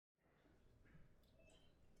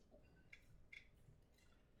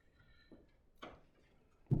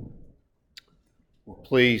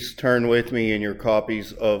Please turn with me in your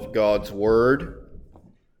copies of God's Word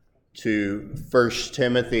to 1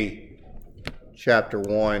 Timothy chapter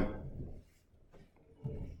 1.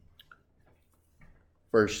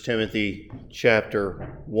 1 Timothy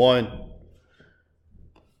chapter 1.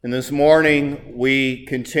 And this morning we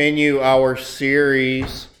continue our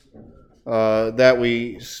series that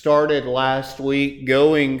we started last week,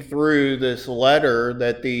 going through this letter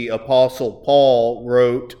that the Apostle Paul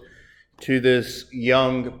wrote to this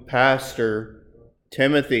young pastor,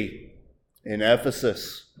 Timothy, in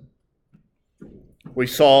Ephesus. We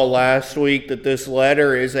saw last week that this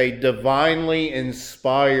letter is a divinely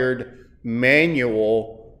inspired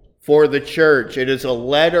manual for the church. It is a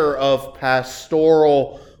letter of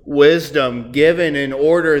pastoral wisdom given in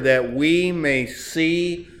order that we may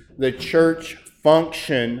see the church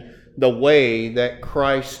function the way that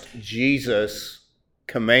Christ Jesus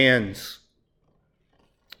commands.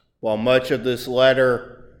 While much of this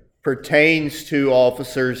letter pertains to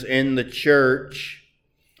officers in the church,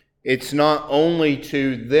 it's not only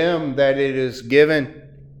to them that it is given,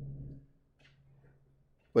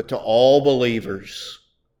 but to all believers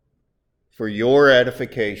for your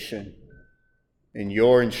edification and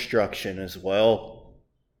your instruction as well.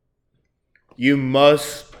 You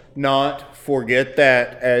must not forget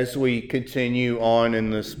that as we continue on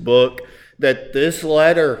in this book, that this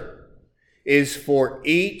letter is for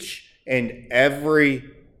each and every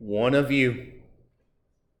one of you.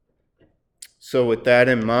 So with that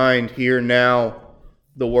in mind, hear now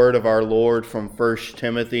the word of our Lord from 1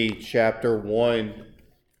 Timothy chapter 1,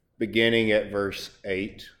 beginning at verse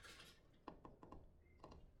 8.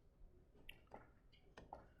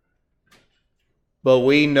 But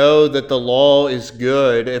we know that the law is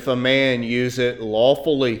good if a man use it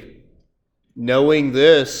lawfully, knowing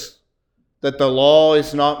this, that the law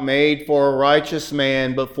is not made for a righteous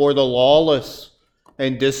man, but for the lawless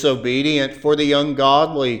and disobedient, for the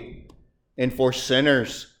ungodly, and for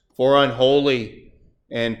sinners, for unholy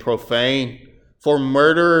and profane, for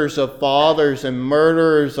murderers of fathers and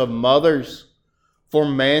murderers of mothers, for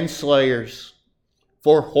manslayers,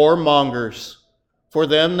 for whoremongers, for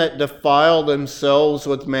them that defile themselves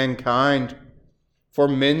with mankind, for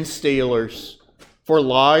men stealers, for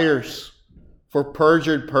liars, for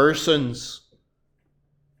perjured persons,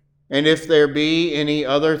 and if there be any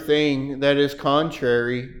other thing that is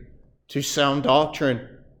contrary to sound doctrine,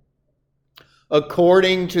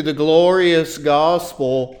 according to the glorious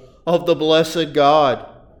gospel of the blessed God,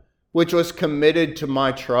 which was committed to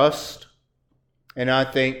my trust. And I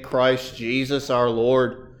thank Christ Jesus our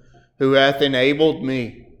Lord, who hath enabled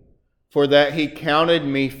me, for that he counted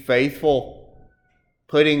me faithful,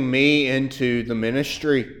 putting me into the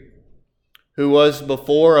ministry, who was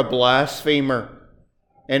before a blasphemer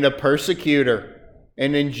and a persecutor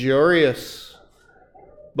and injurious.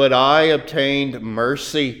 But I obtained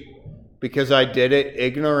mercy because I did it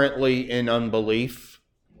ignorantly in unbelief.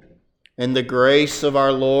 And the grace of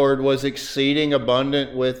our Lord was exceeding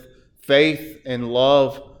abundant with faith and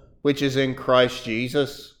love, which is in Christ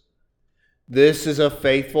Jesus. This is a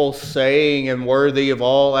faithful saying and worthy of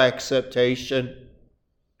all acceptation,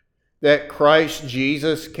 that Christ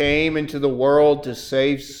Jesus came into the world to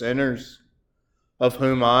save sinners, of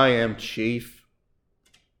whom I am chief.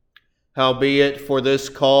 Howbeit for this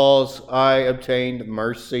cause I obtained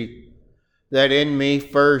mercy, that in me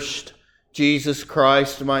first Jesus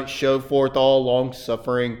Christ might show forth all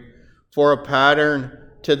longsuffering, for a pattern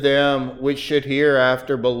to them which should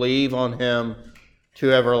hereafter believe on him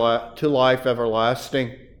to life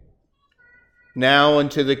everlasting. Now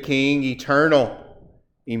unto the King eternal,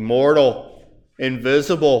 immortal,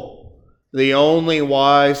 invisible, the only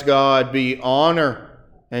wise God, be honor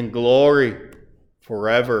and glory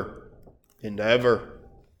forever and ever.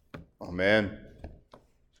 Amen.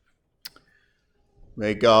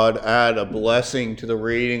 May God add a blessing to the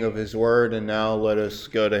reading of his word, and now let us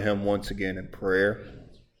go to him once again in prayer.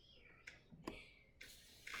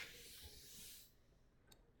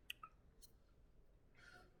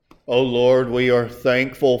 O Lord, we are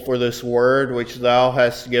thankful for this word which thou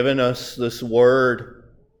hast given us, this word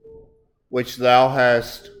which thou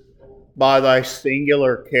hast by thy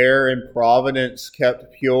singular care and providence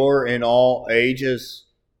kept pure in all ages.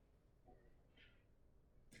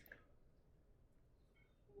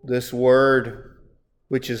 This word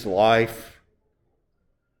which is life,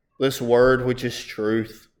 this word which is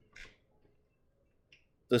truth,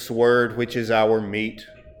 this word which is our meat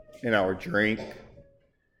and our drink.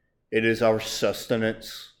 It is our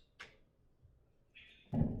sustenance.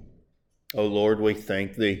 O Lord, we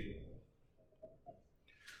thank thee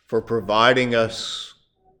for providing us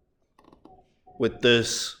with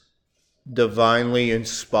this divinely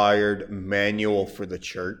inspired manual for the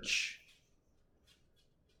church.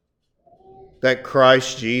 That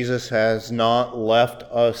Christ Jesus has not left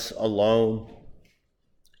us alone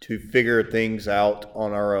to figure things out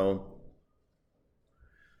on our own,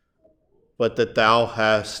 but that thou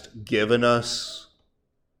hast given us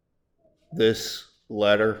this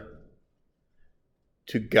letter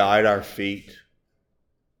to guide our feet,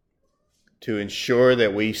 to ensure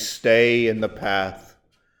that we stay in the path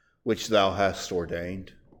which thou hast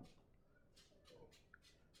ordained.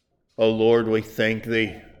 O Lord, we thank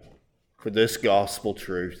thee for this gospel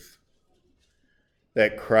truth,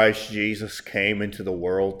 that Christ Jesus came into the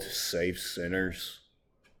world to save sinners.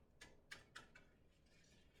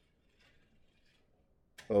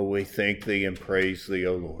 Oh, we thank thee and praise thee,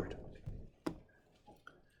 O Lord.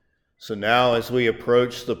 So now, as we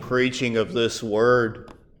approach the preaching of this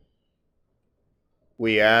word,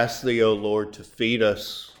 we ask thee, O Lord, to feed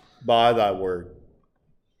us by thy word,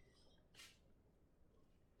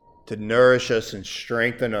 to nourish us and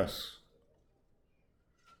strengthen us.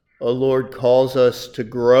 O Lord, calls us to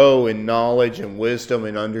grow in knowledge and wisdom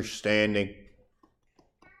and understanding.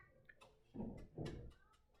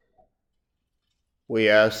 We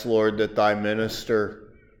ask, Lord, that thy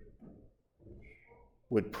minister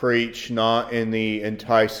would preach not in the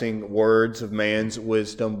enticing words of man's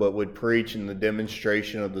wisdom, but would preach in the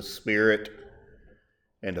demonstration of the Spirit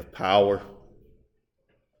and of power.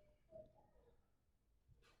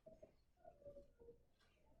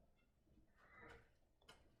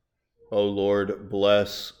 O Lord,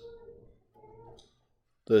 bless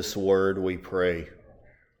this word, we pray.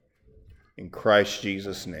 In Christ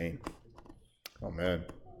Jesus' name, amen.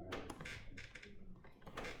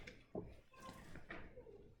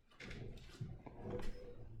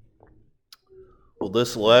 Well,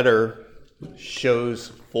 this letter shows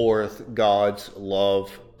forth God's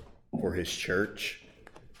love for his church,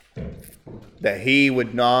 that he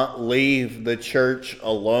would not leave the church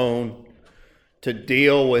alone to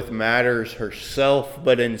deal with matters herself,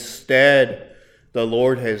 but instead the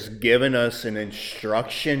Lord has given us an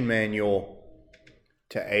instruction manual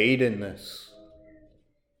to aid in this.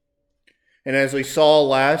 And as we saw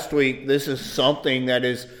last week, this is something that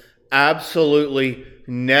is absolutely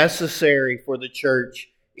necessary for the church.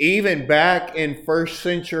 Even back in first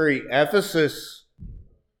century Ephesus,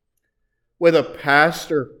 with a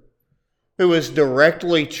pastor who was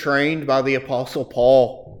directly trained by the Apostle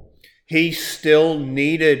Paul, he still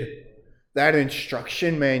needed that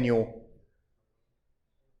instruction manual.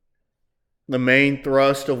 The main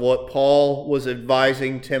thrust of what Paul was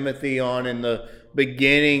advising Timothy on in the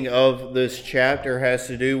beginning of this chapter has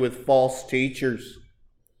to do with false teachers.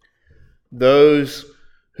 Those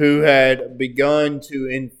who had begun to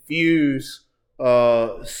infuse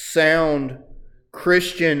sound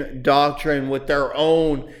Christian doctrine with their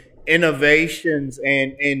own innovations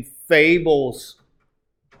and fables.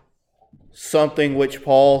 Something which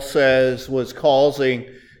Paul says was causing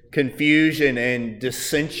confusion and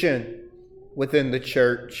dissension within the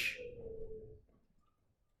church.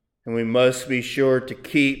 And we must be sure to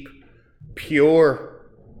keep pure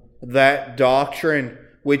that doctrine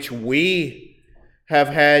which we have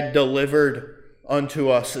had delivered unto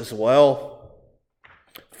us as well.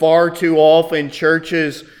 Far too often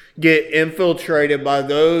churches get infiltrated by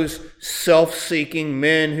those self-seeking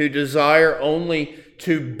men who desire only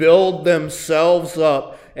to build themselves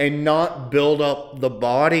up and not build up the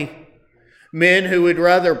body. Men who would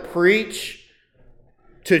rather preach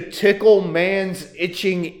to tickle man's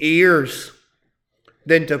itching ears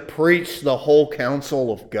than to preach the whole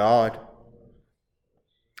counsel of God.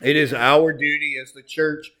 It is our duty as the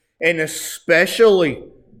church, and especially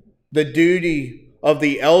the duty of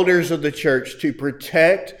the elders of the church, to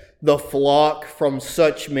protect the flock from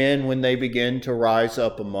such men when they begin to rise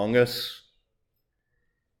up among us.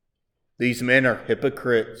 These men are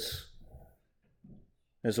hypocrites,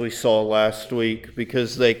 as we saw last week,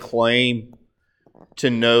 because they claim to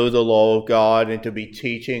know the law of God and to be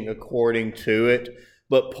teaching according to it.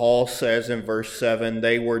 But Paul says in verse 7,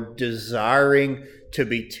 they were desiring to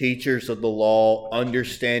be teachers of the law,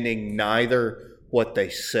 understanding neither what they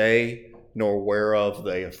say nor whereof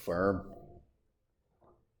they affirm.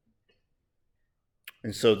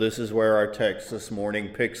 And so this is where our text this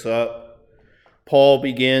morning picks up. Paul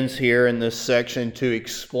begins here in this section to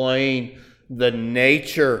explain the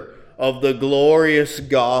nature of the glorious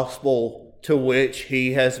gospel to which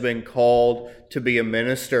he has been called to be a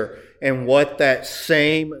minister, and what that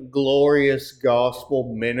same glorious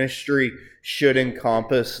gospel ministry should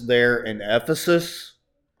encompass there in Ephesus,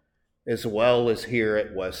 as well as here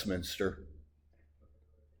at Westminster.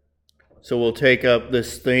 So we'll take up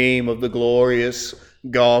this theme of the glorious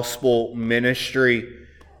gospel ministry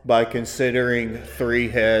by considering three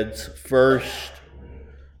heads. First,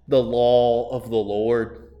 the law of the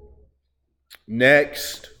Lord.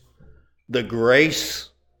 Next, the grace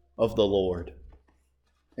of the Lord.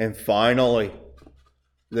 And finally,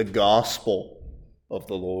 the gospel of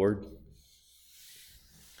the Lord.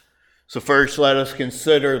 So first, let us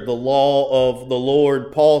consider the law of the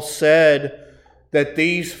Lord. Paul said that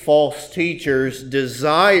these false teachers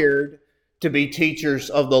desired to be teachers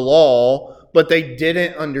of the law, but they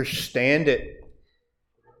didn't understand it.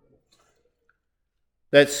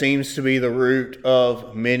 That seems to be the root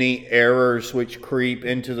of many errors which creep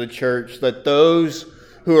into the church, that those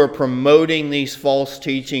who are promoting these false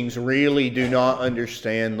teachings really do not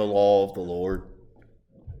understand the law of the Lord.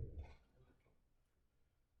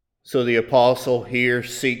 So the apostle here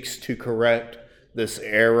seeks to correct this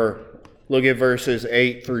error. Look at verses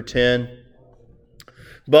 8 through 10.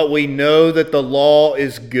 But we know that the law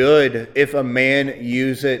is good if a man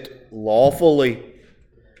use it lawfully,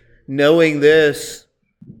 knowing this,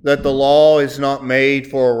 that the law is not made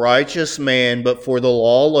for a righteous man, but for the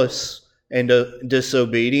lawless and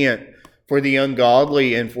disobedient, for the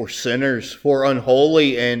ungodly and for sinners, for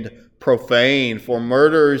unholy and profane, for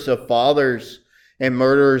murderers of fathers and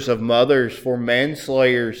murderers of mothers, for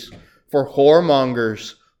manslayers, for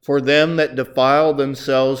whoremongers, for them that defile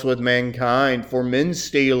themselves with mankind, for men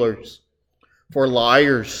stealers, for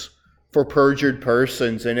liars, for perjured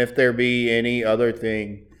persons, and if there be any other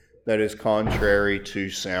thing that is contrary to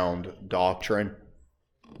sound doctrine.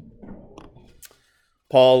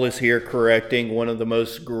 Paul is here correcting one of the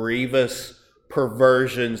most grievous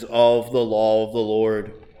perversions of the law of the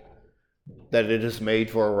Lord, that it is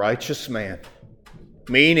made for a righteous man.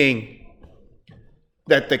 Meaning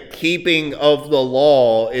that the keeping of the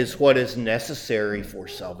law is what is necessary for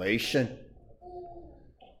salvation.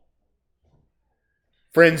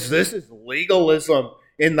 Friends, this is legalism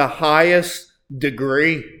in the highest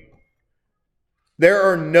degree. There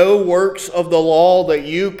are no works of the law that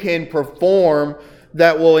you can perform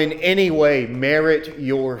that will in any way merit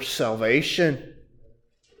your salvation.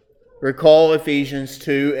 Recall Ephesians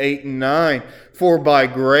 2, 8 and 9. For by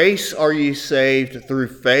grace are ye saved through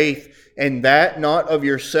faith, and that not of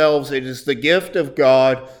yourselves, it is the gift of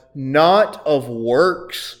God, not of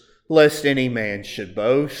works, lest any man should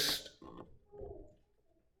boast.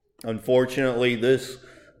 Unfortunately, this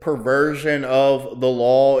perversion of the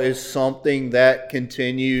law is something that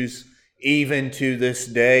continues even to this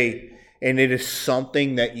day, and it is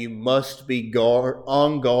something that you must be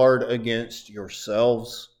on guard against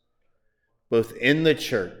yourselves, both in the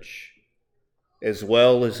church as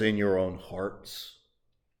well as in your own hearts.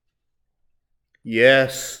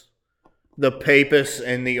 Yes, the Papists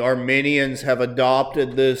and the Arminians have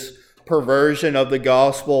adopted this perversion of the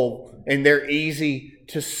gospel, and they're easy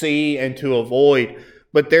to see and to avoid.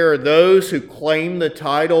 But there are those who claim the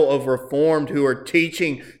title of Reformed who are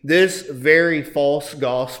teaching this very false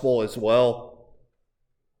gospel as well.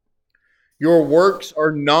 Your works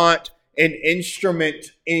are not an instrument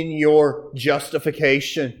in your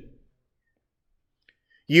justification.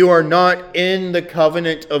 You are not in the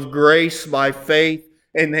covenant of grace by faith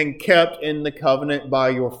and then kept in the covenant by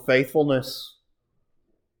your faithfulness.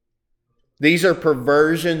 These are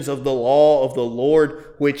perversions of the law of the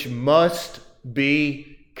Lord which must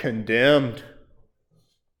be condemned.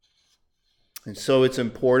 And so it's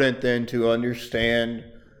important then to understand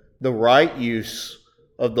the right use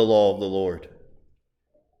of the law of the Lord.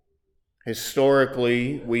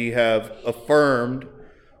 Historically, we have affirmed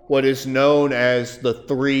what is known as the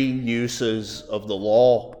three uses of the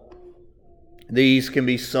law. These can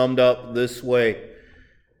be summed up this way.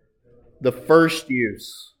 The first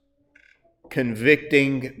use,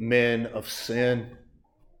 convicting men of sin.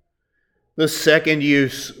 The second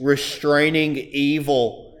use, restraining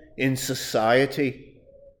evil in society.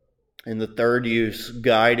 And the third use,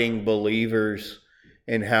 guiding believers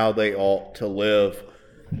in how they ought to live.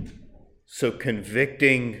 So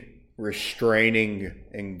convicting, restraining,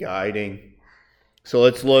 and guiding. So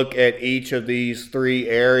let's look at each of these three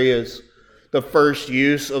areas. The first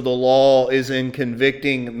use of the law is in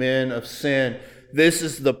convicting men of sin. This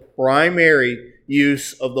is the primary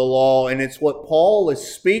use of the law, and it's what Paul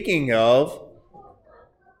is speaking of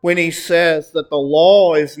when he says that the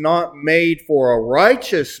law is not made for a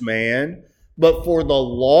righteous man, but for the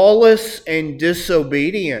lawless and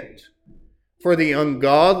disobedient, for the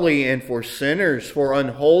ungodly and for sinners, for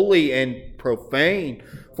unholy and profane,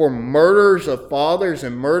 for murderers of fathers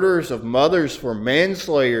and murderers of mothers, for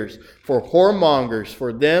manslayers, for whoremongers,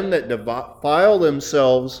 for them that defile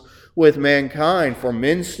themselves with mankind, for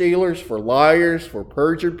men stealers, for liars, for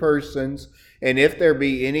perjured persons, and if there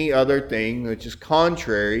be any other thing which is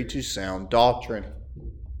contrary to sound doctrine.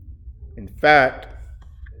 In fact,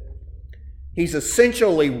 he's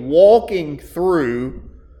essentially walking through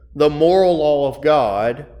the moral law of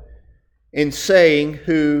God and saying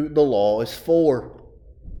who the law is for.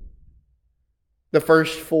 The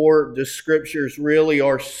first four scriptures really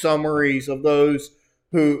are summaries of those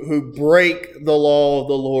who break the law of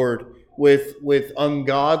the Lord, with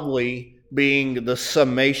ungodly being the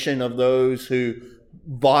summation of those who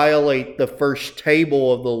violate the first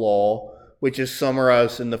table of the law, which is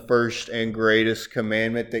summarized in the first and greatest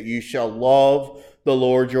commandment, that you shall love the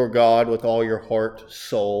Lord your God with all your heart,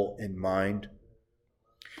 soul, and mind.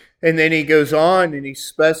 And then he goes on and he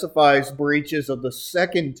specifies breaches of the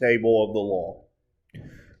second table of the law.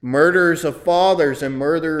 Murders of fathers and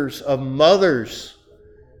murders of mothers.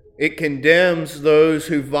 It condemns those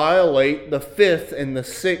who violate the fifth and the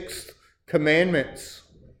sixth commandments.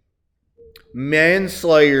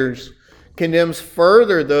 Manslayers condemns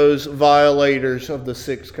further those violators of the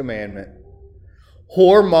sixth commandment.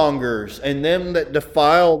 Whoremongers and them that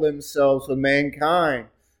defile themselves with mankind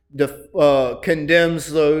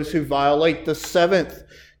condemns those who violate the seventh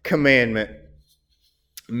commandment.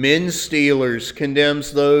 Men stealers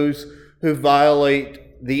condemns those who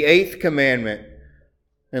violate the eighth commandment.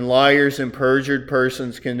 And liars and perjured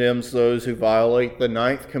persons condemns those who violate the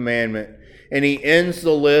ninth commandment. And he ends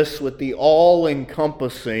the list with the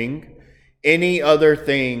all-encompassing any other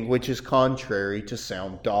thing which is contrary to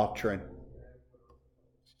sound doctrine.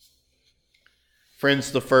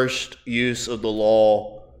 Friends, the first use of the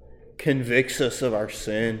law convicts us of our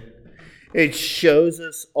sin. It shows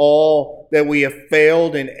us all that we have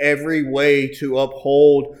failed in every way to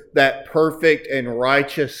uphold that perfect and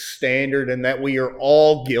righteous standard, and that we are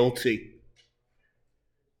all guilty.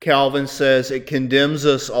 Calvin says it condemns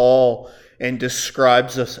us all and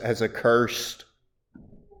describes us as accursed,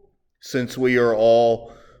 since we are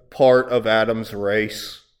all part of Adam's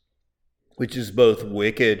race, which is both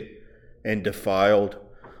wicked and defiled.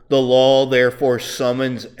 The law therefore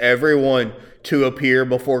summons everyone to appear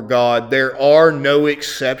before God. There are no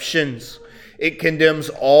exceptions. It condemns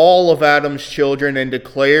all of Adam's children and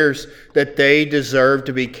declares that they deserve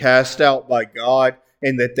to be cast out by God,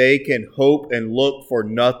 and that they can hope and look for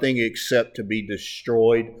nothing except to be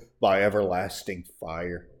destroyed by everlasting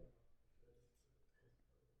fire.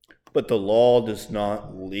 But the law does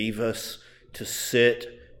not leave us to sit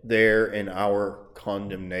there in our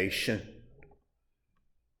condemnation.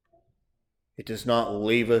 It does not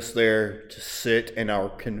leave us there to sit in our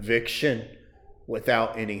conviction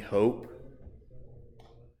without any hope.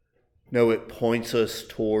 No, it points us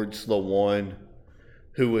towards the one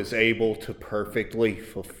who was able to perfectly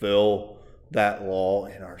fulfill that law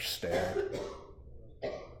in our stead.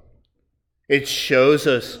 It shows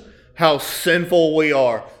us how sinful we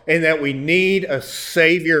are and that we need a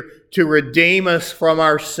Savior to redeem us from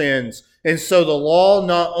our sins. And so the law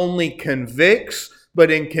not only convicts, but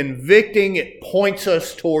in convicting, it points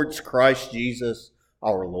us towards Christ Jesus,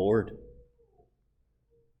 our Lord.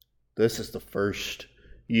 This is the first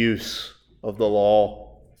use of the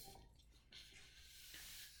law.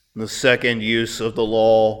 The second use of the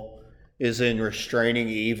law is in restraining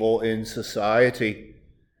evil in society.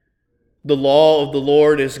 The law of the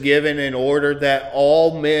Lord is given in order that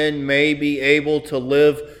all men may be able to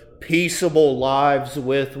live peaceable lives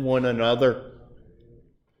with one another.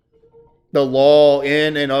 The law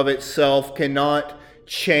in and of itself cannot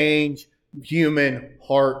change human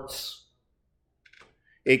hearts.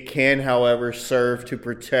 It can, however, serve to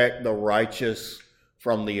protect the righteous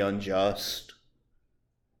from the unjust.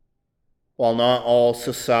 While not all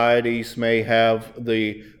societies may have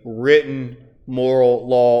the written moral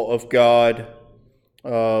law of God,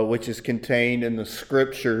 which is contained in the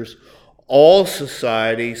Scriptures, all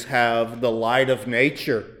societies have the light of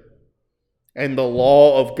nature and the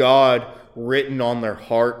law of God written on their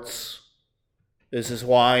hearts. This is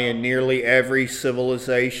why in nearly every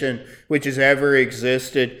civilization which has ever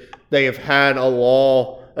existed, they have had a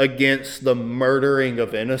law against the murdering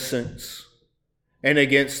of innocents and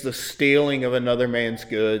against the stealing of another man's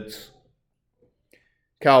goods.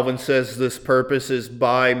 Calvin says this purpose is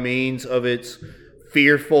by means of its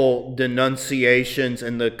fearful denunciations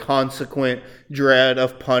and the consequent dread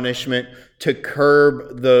of punishment to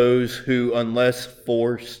curb those who, unless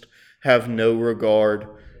forced, have no regard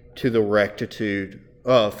to the rectitude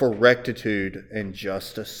and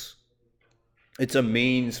justice. It's a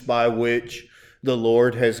means by which the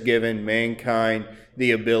Lord has given mankind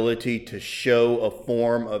the ability to show a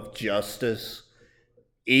form of justice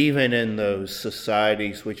even in those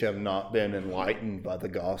societies which have not been enlightened by the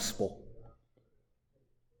gospel.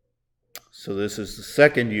 So this is the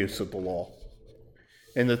second use of the law.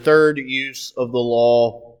 And the third use of the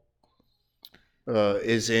law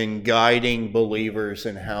is in guiding believers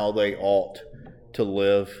in how they ought to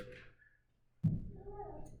live.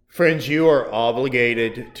 Friends, you are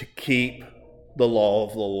obligated to keep the law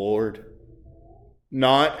of the Lord,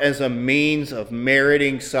 not as a means of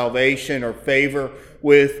meriting salvation or favor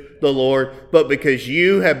with the Lord, but because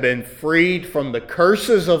you have been freed from the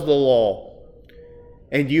curses of the law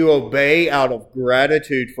and you obey out of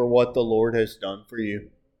gratitude for what the Lord has done for you.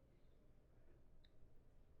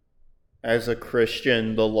 As a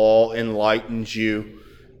Christian, the law enlightens you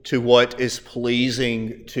to what is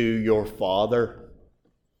pleasing to your Father.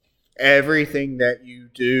 Everything that you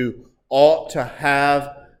do ought to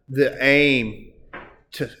have the aim,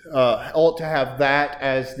 ought to have that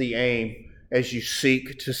as the aim as you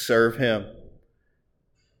seek to serve Him.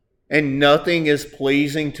 And nothing is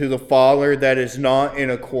pleasing to the Father that is not in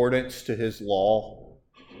accordance to His law.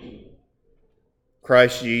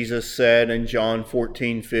 Christ Jesus said in John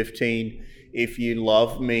 14:15, "If you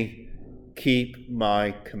love me, keep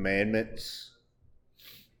my commandments."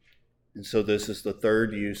 And so this is the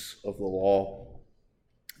third use of the law.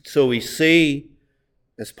 So we see,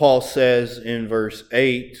 as Paul says in verse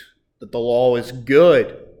 8, that the law is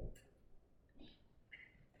good.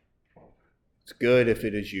 It's good if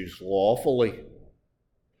it is used lawfully.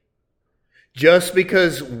 Just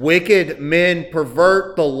because wicked men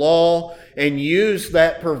pervert the law and use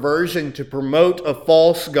that perversion to promote a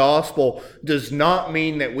false gospel does not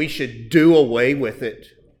mean that we should do away with it.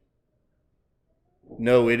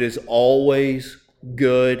 No, it is always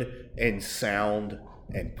good and sound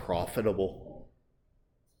and profitable.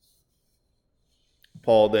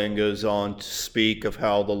 Paul then goes on to speak of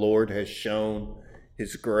how the Lord has shown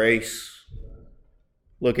His grace.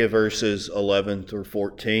 Look at verses 11 through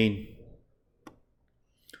 14.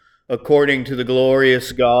 According to the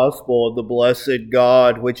glorious gospel of the blessed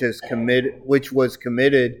God, which was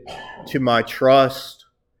committed to my trust.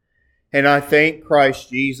 And I thank Christ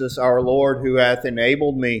Jesus our Lord, who hath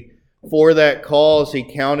enabled me. For that cause He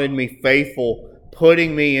counted me faithful,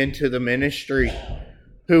 putting me into the ministry,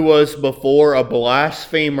 who was before a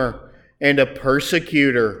blasphemer and a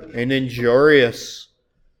persecutor and injurious.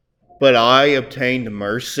 But I obtained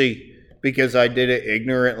mercy, because I did it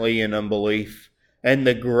ignorantly in unbelief. And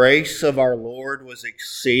the grace of our Lord was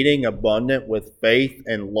exceeding abundant with faith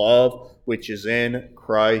and love, which is in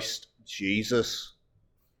Christ Jesus.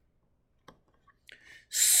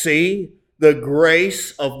 See the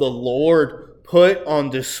grace of the Lord put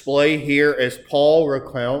on display here as Paul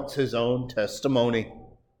recounts his own testimony.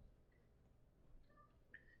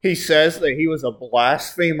 He says that he was a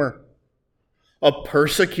blasphemer, a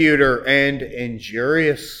persecutor, and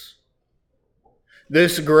injurious.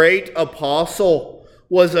 This great apostle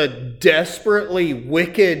was a desperately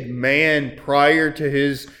wicked man prior to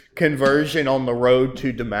his conversion on the road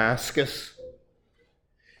to Damascus.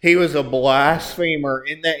 He was a blasphemer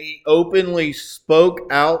in that he openly spoke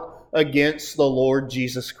out against the Lord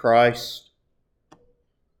Jesus Christ.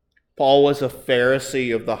 Paul was a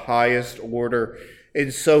Pharisee of the highest order,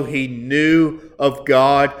 and so he knew of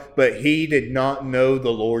God, but he did not know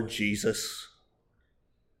the Lord Jesus.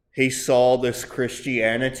 He saw this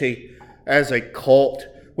Christianity as a cult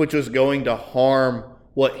which was going to harm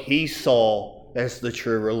what he saw as the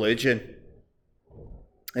true religion.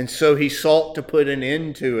 And so he sought to put an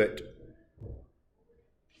end to it.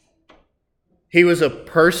 He was a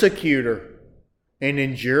persecutor and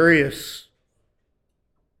injurious,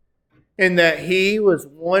 in that he was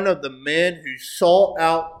one of the men who sought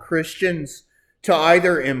out Christians to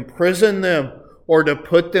either imprison them or to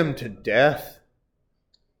put them to death.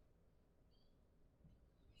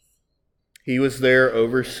 He was there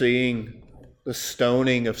overseeing the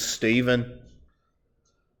stoning of Stephen.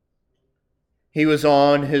 He was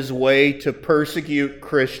on his way to persecute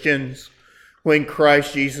Christians when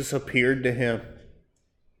Christ Jesus appeared to him.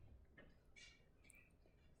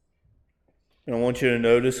 And I want you to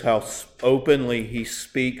notice how openly he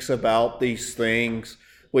speaks about these things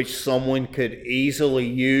which someone could easily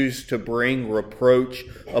use to bring reproach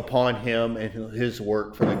upon him and his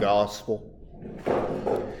work for the gospel.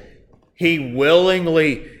 He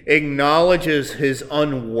willingly acknowledges his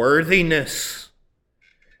unworthiness,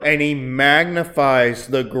 and he magnifies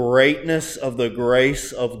the greatness of the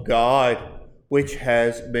grace of God which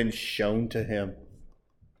has been shown to him.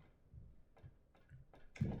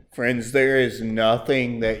 Friends, there is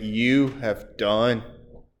nothing that you have done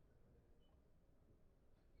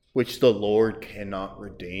which the Lord cannot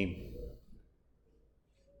redeem.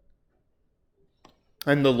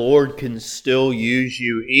 And the Lord can still use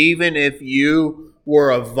you, even if you were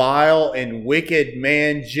a vile and wicked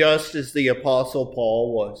man, just as the Apostle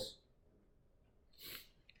Paul was.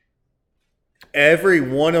 Every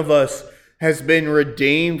one of us has been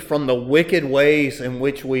redeemed from the wicked ways in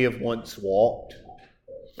which we have once walked.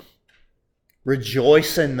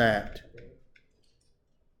 Rejoice in that.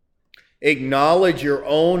 Acknowledge your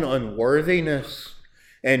own unworthiness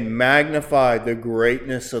and magnify the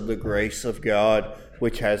greatness of the grace of God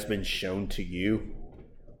which has been shown to you.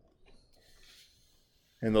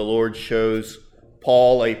 And the Lord shows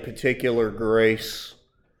Paul a particular grace,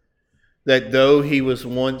 that though he was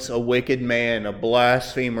once a wicked man, a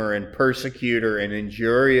blasphemer and persecutor and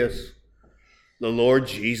injurious, the Lord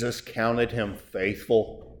Jesus counted him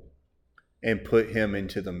faithful and put him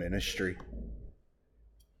into the ministry.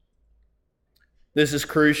 This is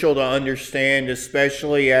crucial to understand,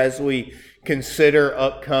 especially as we consider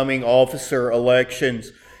upcoming officer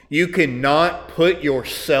elections. You cannot put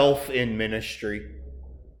yourself in ministry.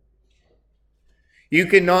 You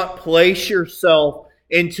cannot place yourself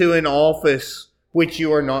into an office which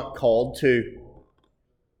you are not called to.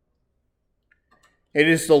 It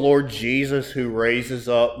is the Lord Jesus who raises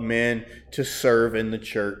up men to serve in the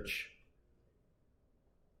church.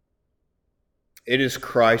 It is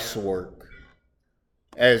Christ's work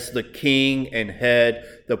as the king and head,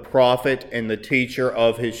 the prophet and the teacher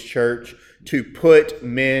of his church, to put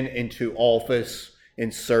men into office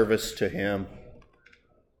in service to him.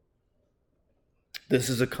 This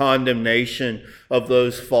is a condemnation of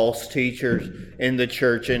those false teachers in the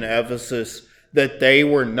church in Ephesus, that they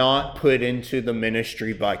were not put into the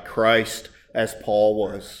ministry by Christ as Paul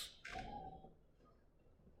was.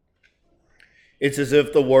 It's as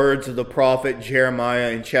if the words of the prophet Jeremiah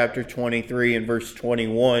in chapter 23 and verse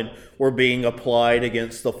 21 were being applied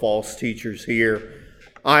against the false teachers here.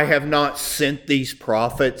 I have not sent these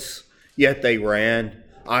prophets, yet they ran.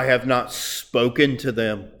 I have not spoken to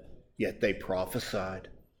them, yet they prophesied.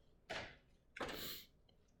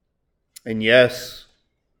 And yes,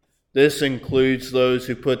 this includes those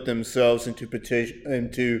who put themselves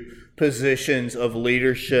into positions of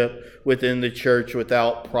leadership within the church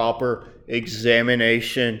without proper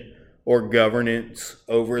examination or governance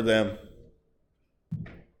over them.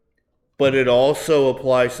 But it also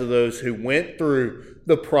applies to those who went through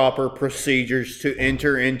the proper procedures to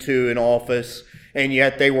enter into an office, and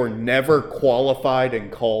yet they were never qualified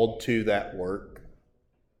and called to that work.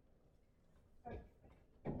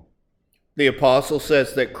 The apostle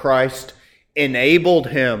says that Christ enabled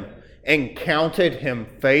him and counted him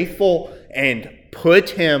faithful and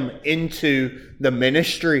put him into the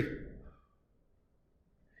ministry.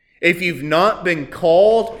 If you've not been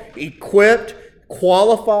called, equipped,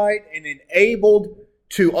 qualified, and enabled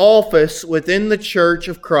to office within the church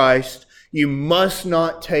of Christ, you must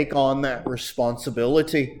not take on that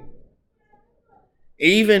responsibility,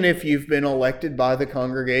 even if you've been elected by the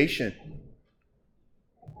congregation.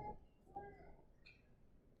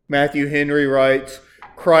 Matthew Henry writes,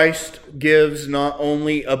 Christ gives not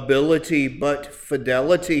only ability but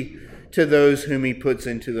fidelity to those whom he puts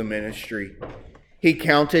into the ministry. He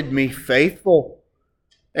counted me faithful,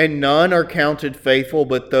 and none are counted faithful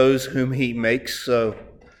but those whom he makes so.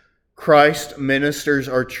 Christ's ministers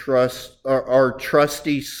are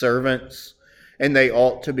trusty servants, and they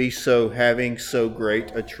ought to be so, having so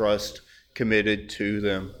great a trust committed to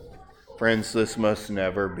them. Friends, this must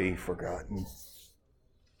never be forgotten.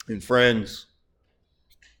 And friends,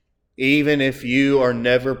 even if you are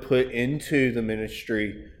never put into the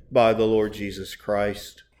ministry by the Lord Jesus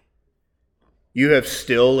Christ, you have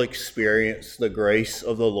still experienced the grace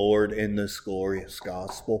of the Lord in this glorious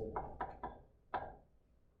gospel.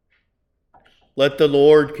 Let the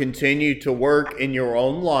Lord continue to work in your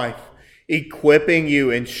own life, equipping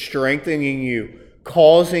you and strengthening you,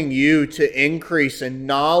 causing you to increase in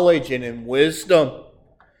knowledge and in wisdom,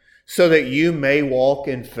 so that you may walk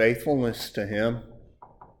in faithfulness to him.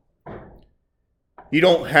 You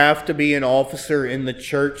don't have to be an officer in the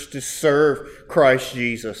church to serve Christ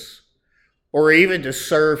Jesus, or even to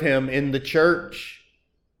serve him in the church.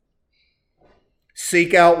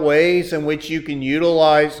 Seek out ways in which you can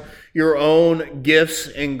utilize your own gifts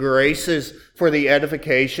and graces for the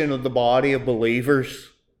edification of the body of believers.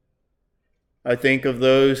 I think of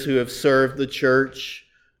those who have served the church,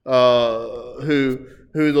 who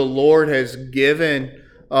the Lord has given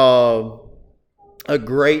a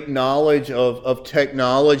great knowledge of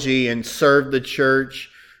technology and served the church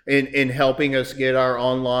in helping us get our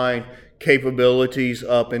online capabilities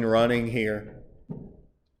up and running here.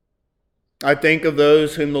 I think of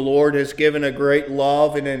those whom the Lord has given a great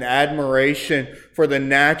love and an admiration for the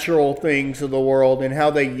natural things of the world and how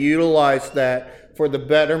they utilize that for the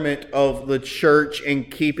betterment of the church and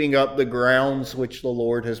keeping up the grounds which the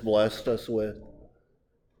Lord has blessed us with.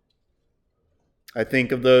 I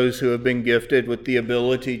think of those who have been gifted with the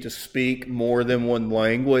ability to speak more than one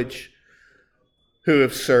language, who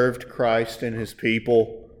have served Christ and his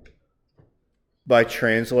people by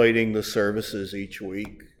translating the services each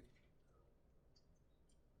week.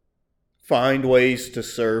 Find ways to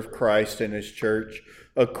serve Christ and his church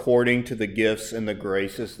according to the gifts and the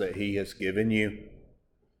graces that he has given you.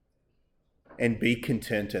 And be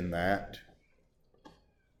content in that.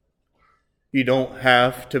 You don't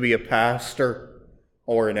have to be a pastor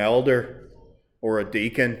or an elder or a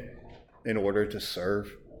deacon in order to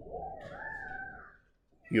serve.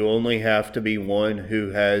 You only have to be one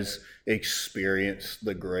who has experienced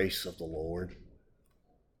the grace of the Lord.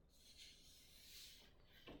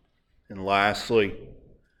 And lastly,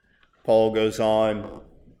 Paul goes on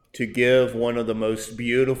to give one of the most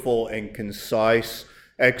beautiful and concise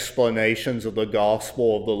explanations of the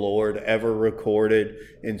gospel of the Lord ever recorded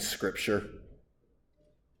in Scripture.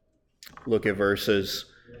 Look at verses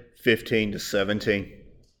 15 to 17.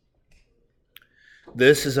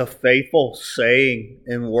 This is a faithful saying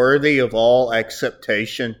and worthy of all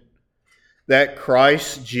acceptation, that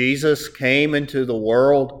Christ Jesus came into the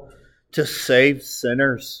world to save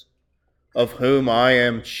sinners, of whom I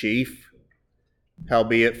am chief.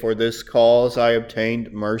 Howbeit for this cause I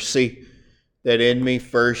obtained mercy, that in me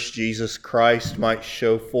first Jesus Christ might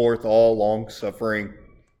show forth all longsuffering,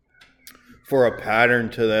 for a pattern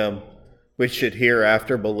to them which should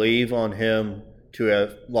hereafter believe on him to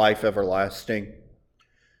have life everlasting.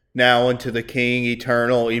 Now unto the King,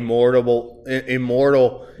 eternal, immortal,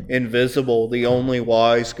 invisible, the only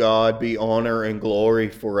wise God, be honor and glory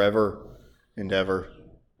forever and ever.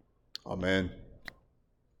 Amen.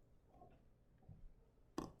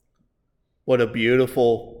 What a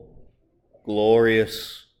beautiful,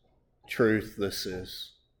 glorious truth this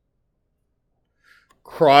is.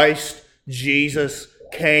 Christ Jesus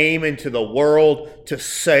came into the world to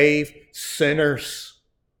save sinners.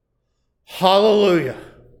 Hallelujah.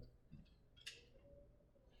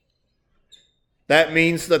 That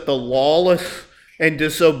means that the lawless and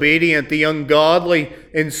disobedient, the ungodly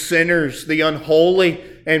and sinners, the unholy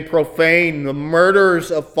and profane, the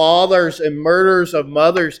murderers of fathers and murderers of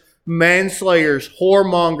mothers, manslayers,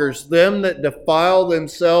 whoremongers, them that defile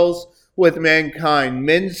themselves with mankind,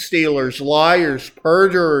 men stealers, liars,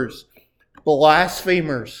 perjurers,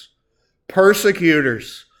 blasphemers,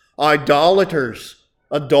 persecutors, idolaters,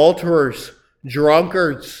 adulterers,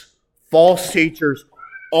 drunkards, false teachers,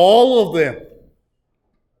 all of them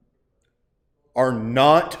are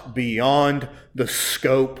not beyond the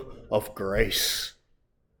scope of grace.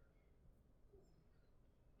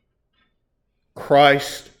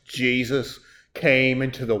 Christ Jesus came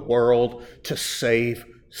into the world to save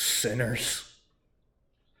sinners.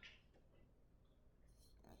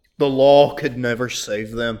 The law could never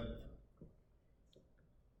save them.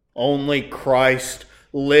 Only Christ,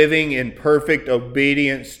 living in perfect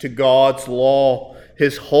obedience to God's law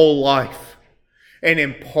his whole life and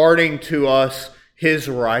imparting to us his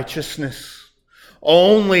righteousness.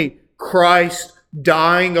 Only Christ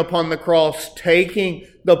dying upon the cross, taking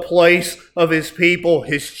the place of his people,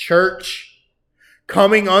 his church,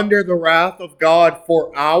 coming under the wrath of God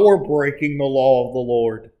for our breaking the law of the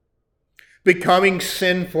Lord, becoming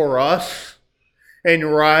sin for us,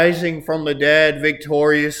 and rising from the dead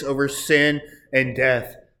victorious over sin and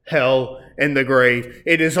death, hell, and the grave.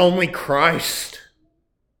 It is only Christ.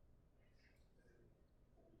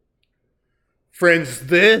 Friends,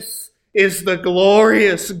 this is the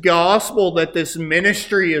glorious gospel that this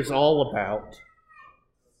ministry is all about.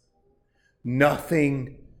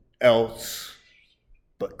 Nothing else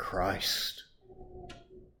but Christ.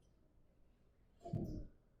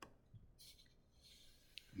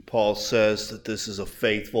 Paul says that this is a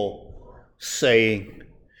faithful saying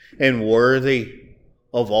and worthy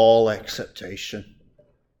of all acceptation.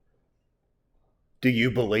 Do you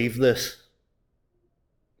believe this?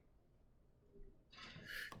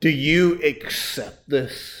 Do you accept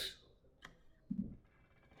this?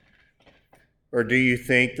 Or do you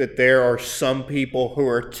think that there are some people who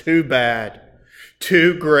are too bad,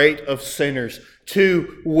 too great of sinners,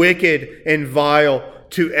 too wicked and vile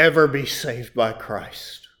to ever be saved by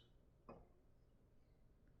Christ?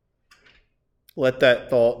 Let that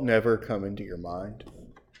thought never come into your mind.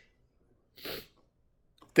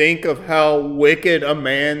 Think of how wicked a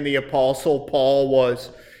man the Apostle Paul was.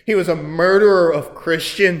 He was a murderer of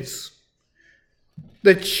Christians.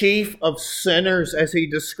 the chief of sinners, as he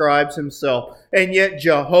describes himself. And yet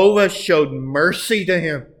Jehovah showed mercy to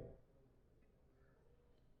him.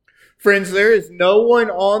 Friends, there is no one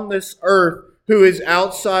on this earth who is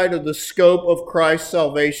outside of the scope of Christ's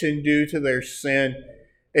salvation due to their sin,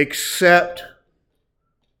 except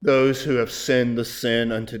those who have sinned the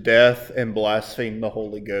sin unto death and blasphemed the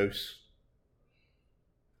Holy Ghost.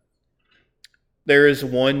 There is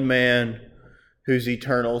one man whose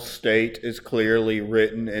eternal state is clearly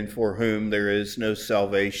written and for whom there is no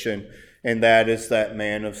salvation, and that is that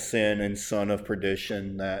man of sin and son of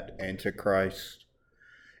perdition, that Antichrist.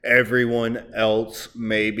 Everyone else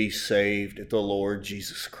may be saved if the Lord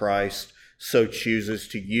Jesus Christ so chooses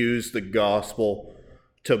to use the gospel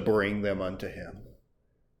to bring them unto him.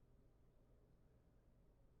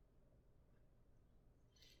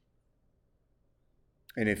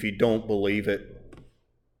 And if you don't believe it,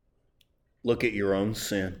 look at your own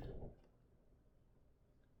sin.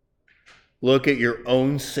 Look at your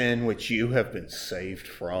own sin which you have been saved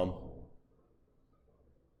from.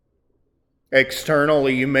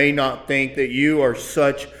 Externally, you may not think that you are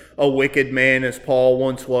such a wicked man as Paul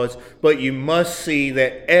once was, but you must see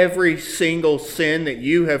that every single sin that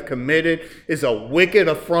you have committed is a wicked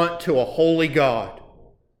affront to a holy God.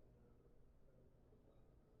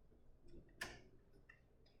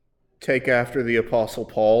 Take after the Apostle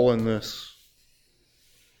Paul in this.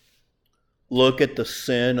 Look at the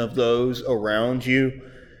sin of those around you,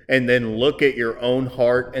 and then look at your own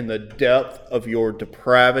heart and the depth of your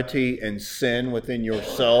depravity and sin within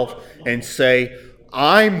yourself and say,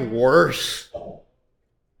 I'm worse.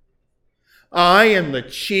 I am the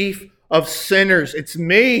chief of sinners. It's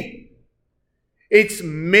me. It's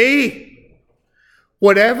me.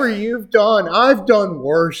 Whatever you've done, I've done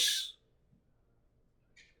worse.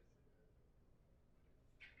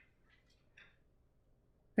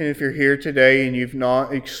 And if you're here today and you've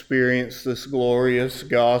not experienced this glorious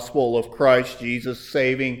gospel of Christ Jesus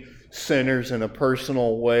saving sinners in a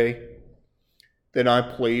personal way, then I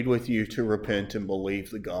plead with you to repent and believe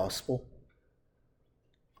the gospel.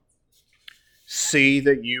 See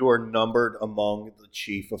that you are numbered among the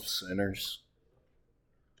chief of sinners.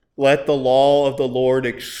 Let the law of the Lord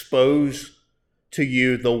expose to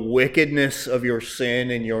you the wickedness of your sin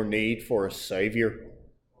and your need for a Savior.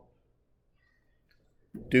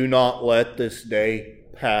 Do not let this day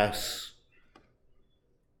pass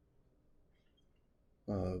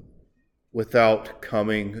without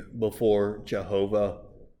coming before Jehovah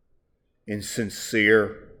in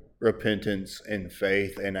sincere repentance and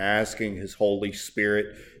faith and asking His Holy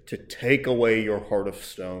Spirit to take away your heart of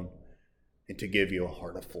stone and to give you a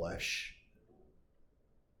heart of flesh.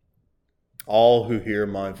 All who hear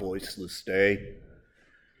my voice this day,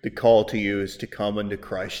 the call to you is to come unto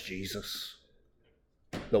Christ Jesus,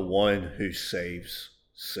 the one who saves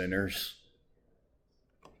sinners.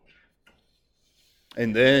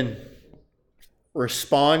 And then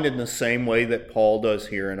respond in the same way that Paul does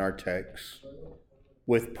here in our text,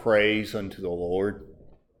 with praise unto the Lord.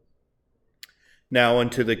 Now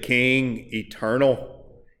unto the King,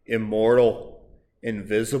 eternal, immortal,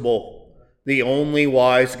 invisible, the only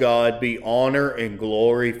wise God, be honor and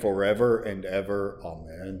glory forever and ever.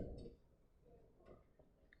 Amen.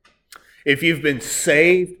 If you've been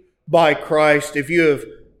saved by Christ, if you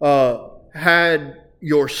have had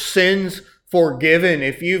your sins forgiven,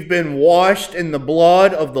 if you've been washed in the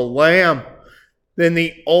blood of the Lamb, then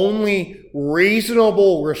the only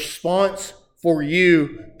reasonable response for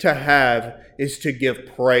you to have is to give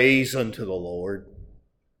praise unto the Lord.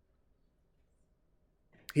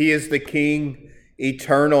 He is the King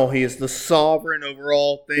eternal. He is the sovereign over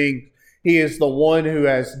all things. He is the one who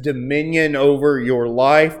has dominion over your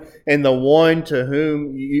life and the one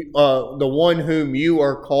whom you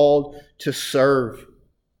are called to serve.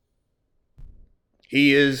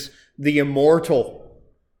 He is the immortal,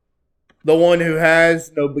 the one who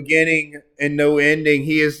has no beginning and no ending.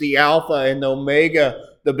 He is the Alpha and the Omega,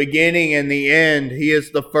 the beginning and the end. He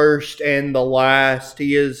is the first and the last.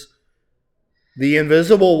 He is the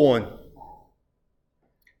invisible one,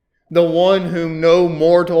 the one whom no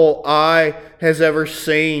mortal eye has ever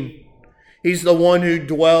seen. He's the one who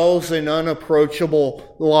dwells in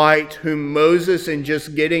unapproachable light, whom Moses, in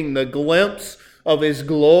just getting the glimpse of his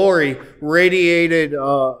glory, radiated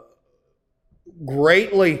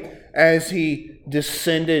greatly as he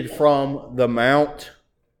descended from the mount.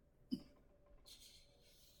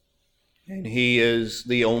 And He is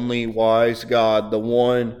the only wise God, the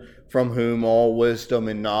one from whom all wisdom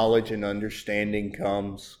and knowledge and understanding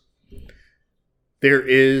comes. There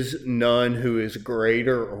is none who is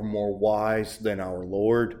greater or more wise than our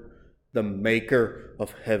Lord, the maker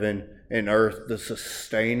of heaven and earth, the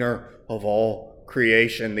sustainer of all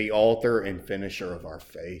creation, the author and finisher of our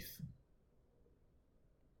faith.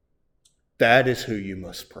 That is who you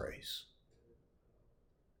must praise.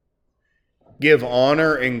 Give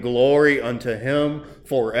honor and glory unto him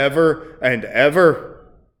forever and ever.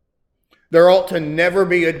 There ought to never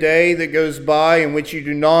be a day that goes by in which you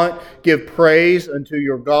do not give praise unto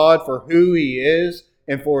your God for who he is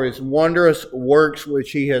and for his wondrous works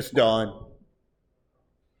which he has done.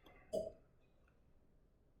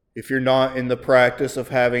 If you're not in the practice of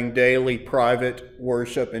having daily private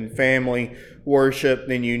worship and family worship,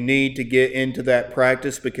 then you need to get into that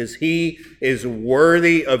practice, because he is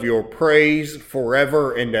worthy of your praise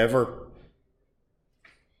forever and ever.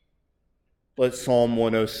 Let Psalm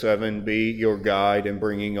 107 be your guide in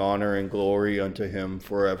bringing honor and glory unto him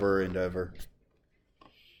forever and ever.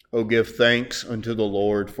 O give thanks unto the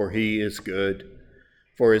Lord, for he is good,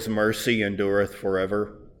 for his mercy endureth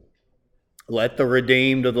forever. Let the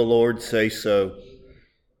redeemed of the Lord say so,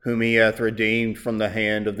 whom he hath redeemed from the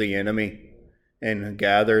hand of the enemy, and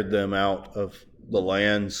gathered them out of the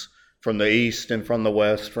lands, from the east and from the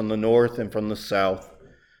west, from the north and from the south.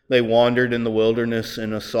 They wandered in the wilderness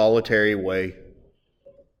in a solitary way.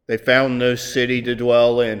 They found no city to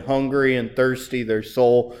dwell in. Hungry and thirsty, their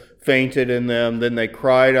soul fainted in them. Then they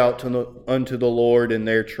cried out unto the Lord in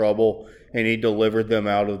their trouble, and he delivered them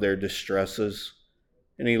out of their distresses.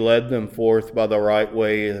 And he led them forth by the right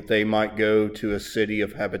way, that they might go to a city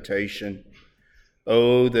of habitation.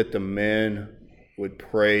 Oh, that the men would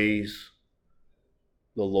praise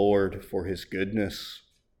the Lord for his goodness,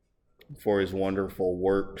 for his wonderful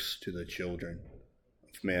works to the children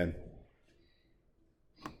of men.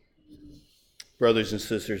 Brothers and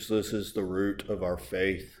sisters, this is the root of our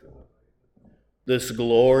faith. This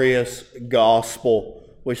glorious gospel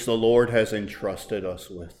which the Lord has entrusted us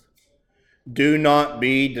with. Do not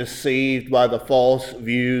be deceived by the false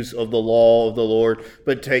views of the law of the Lord,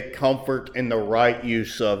 but take comfort in the right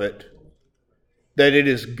use of it, that it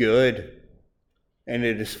is good and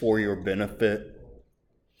it is for your benefit.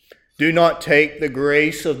 Do not take the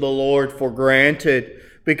grace of the Lord for granted,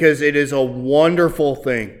 because it is a wonderful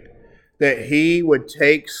thing that he would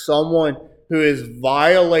take someone who has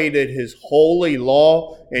violated his holy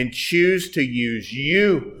law and choose to use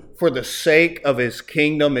you for the sake of his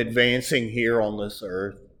kingdom advancing here on this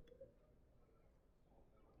earth.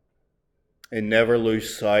 And never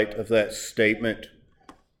lose sight of that statement,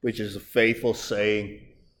 which is a faithful saying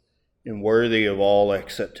and worthy of all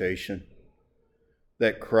acceptation,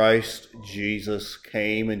 that Christ Jesus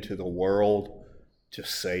came into the world to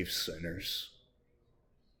save sinners.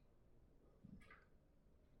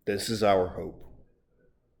 This is our hope.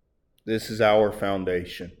 This is our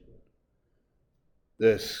foundation.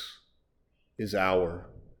 This is our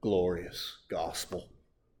glorious gospel.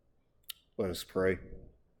 Let us pray.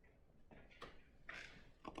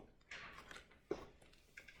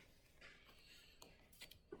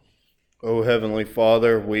 O Heavenly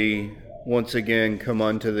Father, we once again come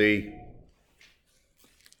unto Thee,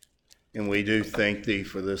 and we do thank Thee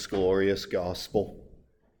for this glorious gospel.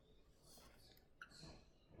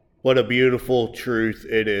 What a beautiful truth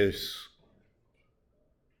it is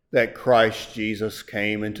that Christ Jesus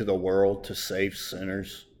came into the world to save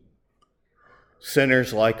sinners,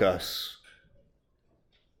 sinners like us.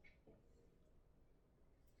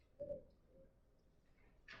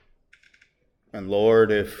 And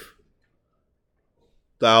Lord, if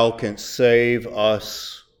Thou canst save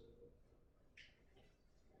us,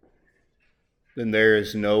 then there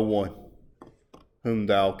is no one whom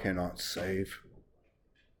Thou cannot save.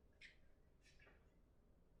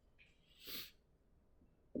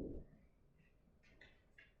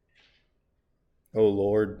 O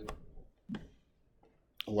Lord,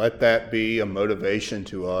 let that be a motivation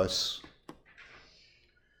to us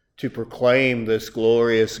to proclaim this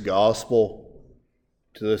glorious gospel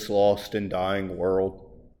to this lost and dying world.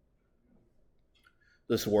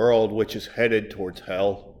 This world which is headed towards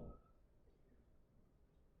hell.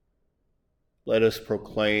 Let us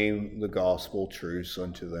proclaim the gospel truths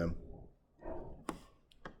unto them.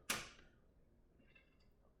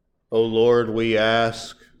 O Lord, we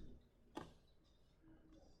ask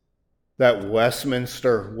that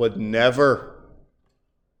Westminster would never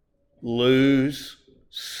lose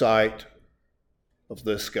sight of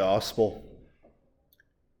this gospel,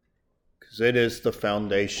 because it is the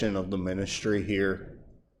foundation of the ministry here.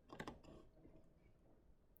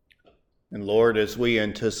 And Lord, as we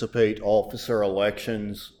anticipate officer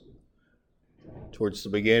elections towards the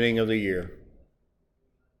beginning of the year,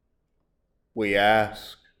 we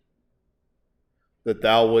ask that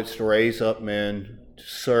Thou wouldst raise up men to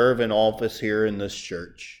serve in office here in this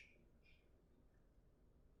church,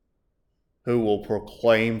 who will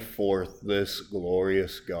proclaim forth this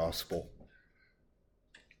glorious gospel.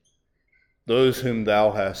 Those whom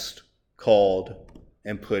thou hast called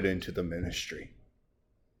and put into the ministry.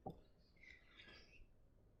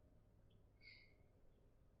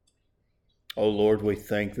 O Lord, we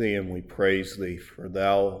thank thee and we praise thee, for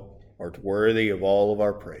thou art worthy of all of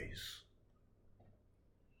our praise.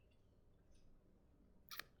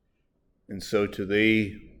 And so to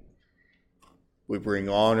thee we bring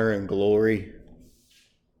honor and glory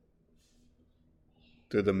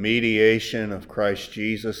through the mediation of Christ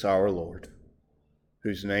Jesus our Lord,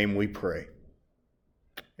 whose name we pray.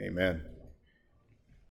 Amen.